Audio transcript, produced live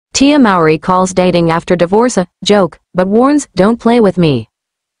Tia Mowry calls dating after divorce a joke, but warns, don't play with me.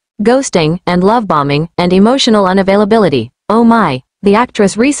 Ghosting, and love bombing, and emotional unavailability. Oh my, the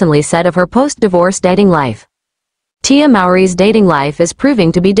actress recently said of her post-divorce dating life. Tia Mowry's dating life is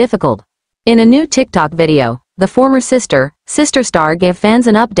proving to be difficult. In a new TikTok video, the former sister star gave fans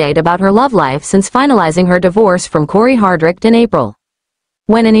an update about her love life since finalizing her divorce from Corey Hardrict in April.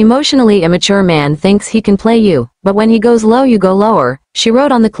 When an emotionally immature man thinks he can play you, but when he goes low you go lower, she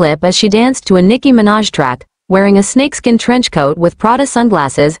wrote on the clip as she danced to a Nicki Minaj track, wearing a snakeskin trench coat with Prada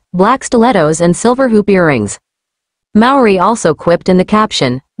sunglasses, black stilettos and silver hoop earrings. Mowry also quipped in the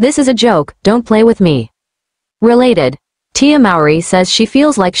caption, "This is a joke, don't play with me." Related, Tia Mowry says she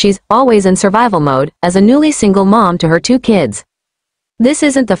feels like she's always in survival mode as a newly single mom to her 2 kids. This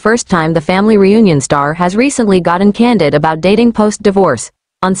isn't the first time the Family Reunion star has recently gotten candid about dating post-divorce.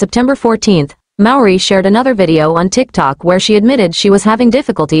 On September 14th, Mowry shared another video on TikTok where she admitted she was having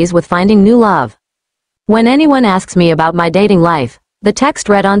difficulties with finding new love. "When anyone asks me about my dating life," the text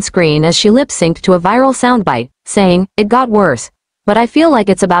read on screen as she lip-synced to a viral soundbite, saying, "It got worse. But I feel like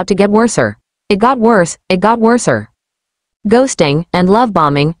it's about to get worser. It got worse, it got worser." Ghosting, and love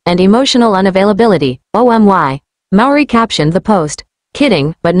bombing, and emotional unavailability. OMY. Mowry captioned the post,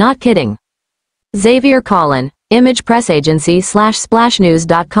 "Kidding, but not kidding." Xavier Collin, Image Press Agency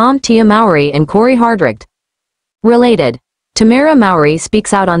 /splashnews.com. Tia Mowry and Corey Hardrict. Related, Tamara Mowry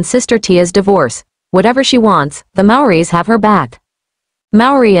speaks out on sister Tia's divorce. Whatever she wants, the Mowrys have her back.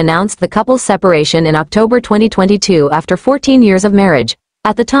 Mowry announced the couple's separation in October 2022 after 14 years of marriage.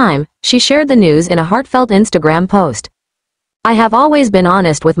 At the time, she shared the news in a heartfelt Instagram post. "I have always been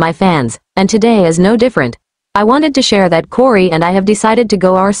honest with my fans, and today is no different. I wanted to share that Corey and I have decided to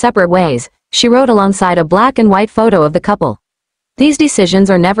go our separate ways," she wrote alongside a black and white photo of the couple. "These decisions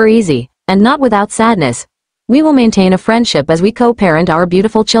are never easy, and not without sadness. We will maintain a friendship as we co-parent our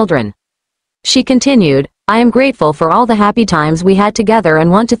beautiful children." She continued, "I am grateful for all the happy times we had together and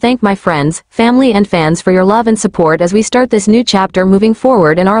want to thank my friends, family and fans for your love and support as we start this new chapter moving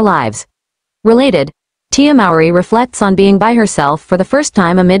forward in our lives." Related, Tia Mowry reflects on being by herself for the first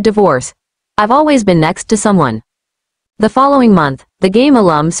time amid divorce. "I've always been next to someone." The following month, the Game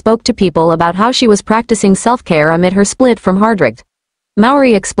alum spoke to People about how she was practicing self-care amid her split from Hardrict.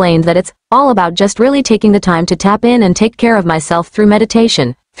 Mowry explained that it's all about just really taking the time to tap in and take care of myself through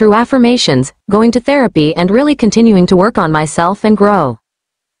meditation, through affirmations, going to therapy and really continuing to work on myself and grow.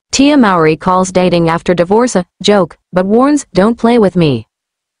 Tia Mowry calls dating after divorce a joke, but warns, don't play with me.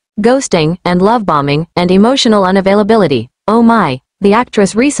 Ghosting, and love bombing, and emotional unavailability. Oh my, the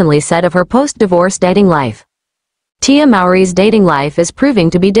actress recently said of her post-divorce dating life. Tia Mowry's dating life is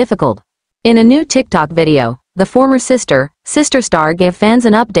proving to be difficult. In a new TikTok video, the former sister star gave fans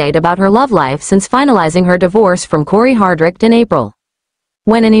an update about her love life since finalizing her divorce from Corey Hardrict in April.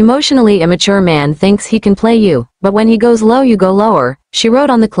 "When an emotionally immature man thinks he can play you, but when he goes low you go lower," she wrote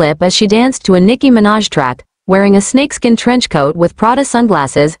on the clip as she danced to a Nicki Minaj track, wearing a snakeskin trench coat with Prada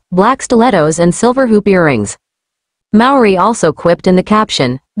sunglasses, black stilettos and silver hoop earrings. Mowry also quipped in the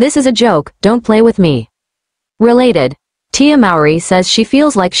caption, "This is a joke, don't play with me." Related, Tia Mowry says she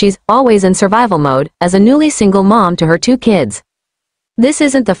feels like she's always in survival mode as a newly single mom to her 2 kids. This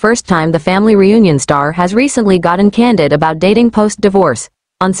isn't the first time the Family Reunion star has recently gotten candid about dating post-divorce.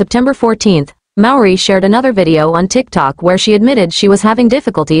 On September 14th, Mowry shared another video on TikTok where she admitted she was having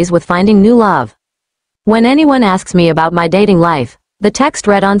difficulties with finding new love. "When anyone asks me about my dating life," the text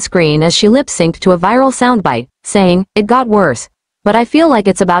read on screen as she lip-synced to a viral soundbite, saying, "It got worse. But I feel like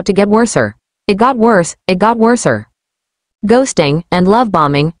it's about to get worser. It got worse, it got worser." Ghosting, and love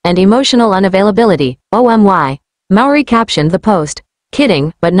bombing, and emotional unavailability. OMY. Mowry captioned the post,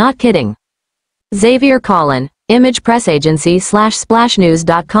 "Kidding, but not kidding." Xavier Collin, Image Press Agency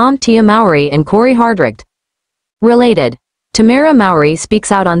 /splashnews.com. Tia Mowry and Corey Hardrict. Related, Tamara Mowry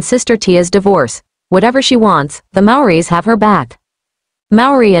speaks out on sister Tia's divorce. Whatever she wants, the Mowrys have her back.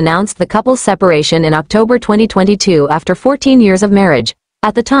 Mowry announced the couple's separation in October 2022 after 14 years of marriage.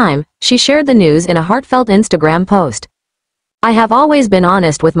 At the time, she shared the news in a heartfelt Instagram post. "I have always been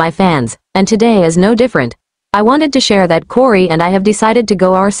honest with my fans, and today is no different. I wanted to share that Corey and I have decided to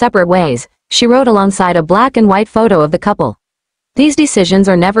go our separate ways," she wrote alongside a black and white photo of the couple. "These decisions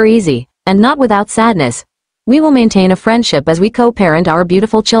are never easy, and not without sadness. We will maintain a friendship as we co-parent our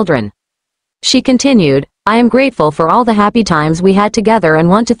beautiful children." She continued, "I am grateful for all the happy times we had together and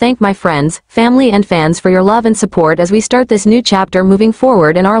want to thank my friends, family and fans for your love and support as we start this new chapter moving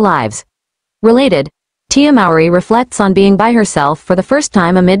forward in our lives." Related, Tia Mowry reflects on being by herself for the first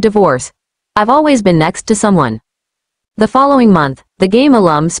time amid divorce. "I've always been next to someone." The following month, the Game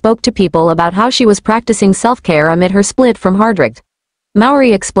alum spoke to People about how she was practicing self-care amid her split from Hardrict.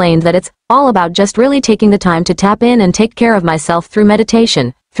 Mowry explained that it's all about just really taking the time to tap in and take care of myself through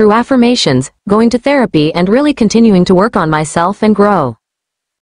meditation, through affirmations, going to therapy and really continuing to work on myself and grow.